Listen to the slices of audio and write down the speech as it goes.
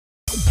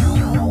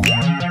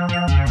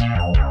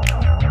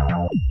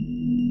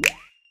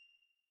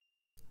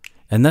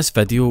In this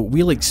video,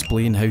 we'll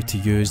explain how to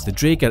use the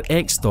Draeger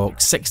X-Dock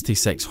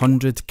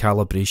 6600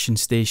 calibration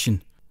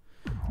station.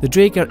 The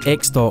Draeger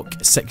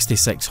X-Dock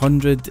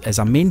 6600 is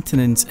a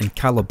maintenance and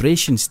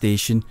calibration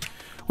station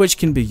which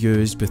can be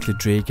used with the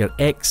Draeger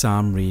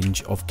X-Arm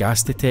range of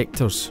gas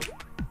detectors.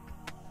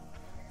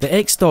 The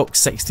X-Dock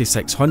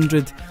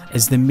 6600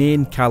 is the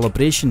main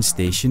calibration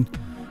station,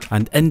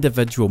 and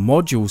individual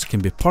modules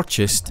can be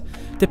purchased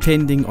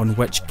depending on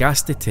which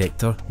gas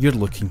detector you're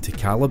looking to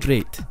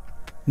calibrate.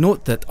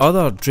 Note that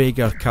other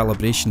Draeger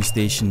calibration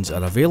stations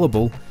are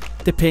available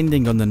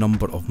depending on the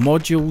number of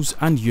modules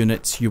and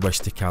units you wish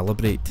to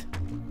calibrate.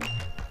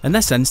 In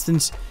this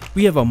instance,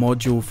 we have a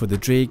module for the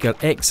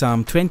Draeger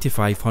X-Arm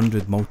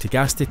 2500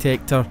 multi-gas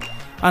detector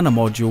and a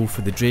module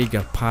for the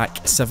Draeger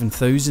PAC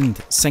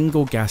 7000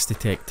 single gas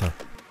detector.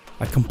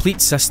 A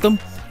complete system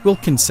will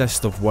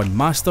consist of one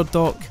master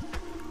dock,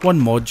 one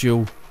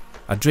module,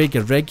 a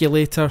Draeger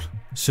regulator,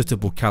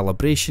 suitable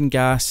calibration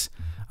gas,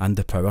 and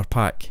the power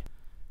pack.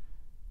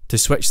 To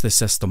switch the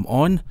system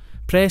on,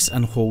 press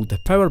and hold the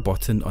power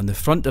button on the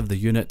front of the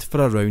unit for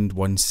around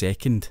 1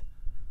 second.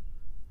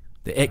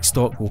 The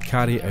X-Dock will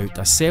carry out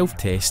a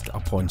self-test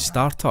upon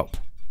startup.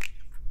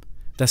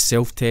 This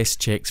self-test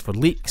checks for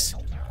leaks,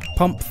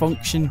 pump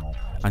function,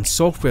 and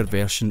software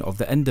version of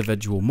the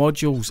individual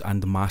modules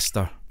and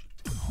master.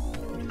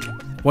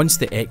 Once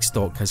the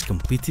X-Dock has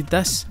completed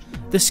this,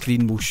 the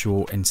screen will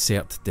show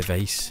Insert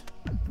Device.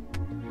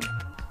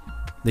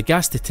 The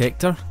gas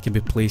detector can be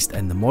placed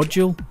in the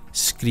module,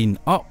 screen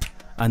up,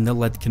 and the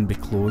lid can be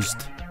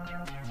closed.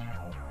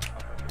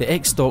 The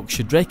X-Dock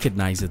should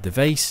recognise the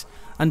device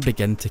and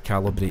begin to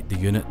calibrate the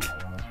unit.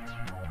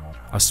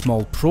 A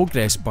small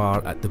progress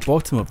bar at the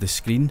bottom of the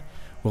screen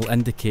will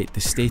indicate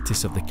the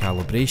status of the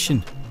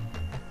calibration.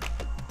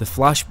 The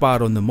flash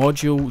bar on the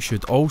module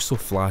should also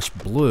flash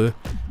blue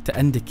to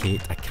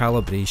indicate a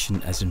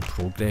calibration is in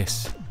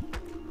progress.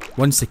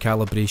 Once the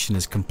calibration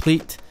is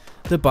complete,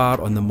 the bar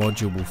on the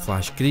module will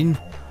flash green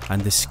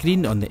and the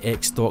screen on the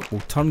X-Dock will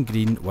turn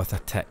green with a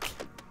tick.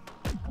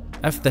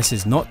 If this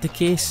is not the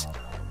case,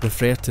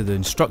 refer to the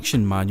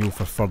instruction manual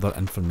for further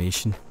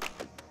information.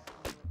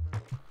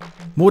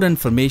 More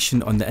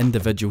information on the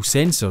individual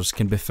sensors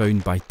can be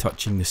found by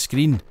touching the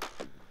screen.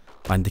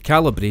 And the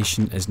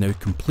calibration is now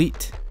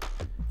complete.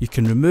 You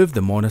can remove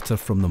the monitor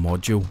from the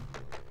module.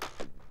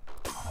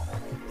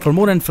 For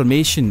more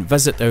information,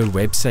 visit our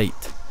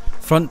website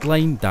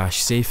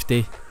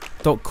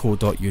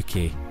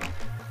frontline-safety.co.uk.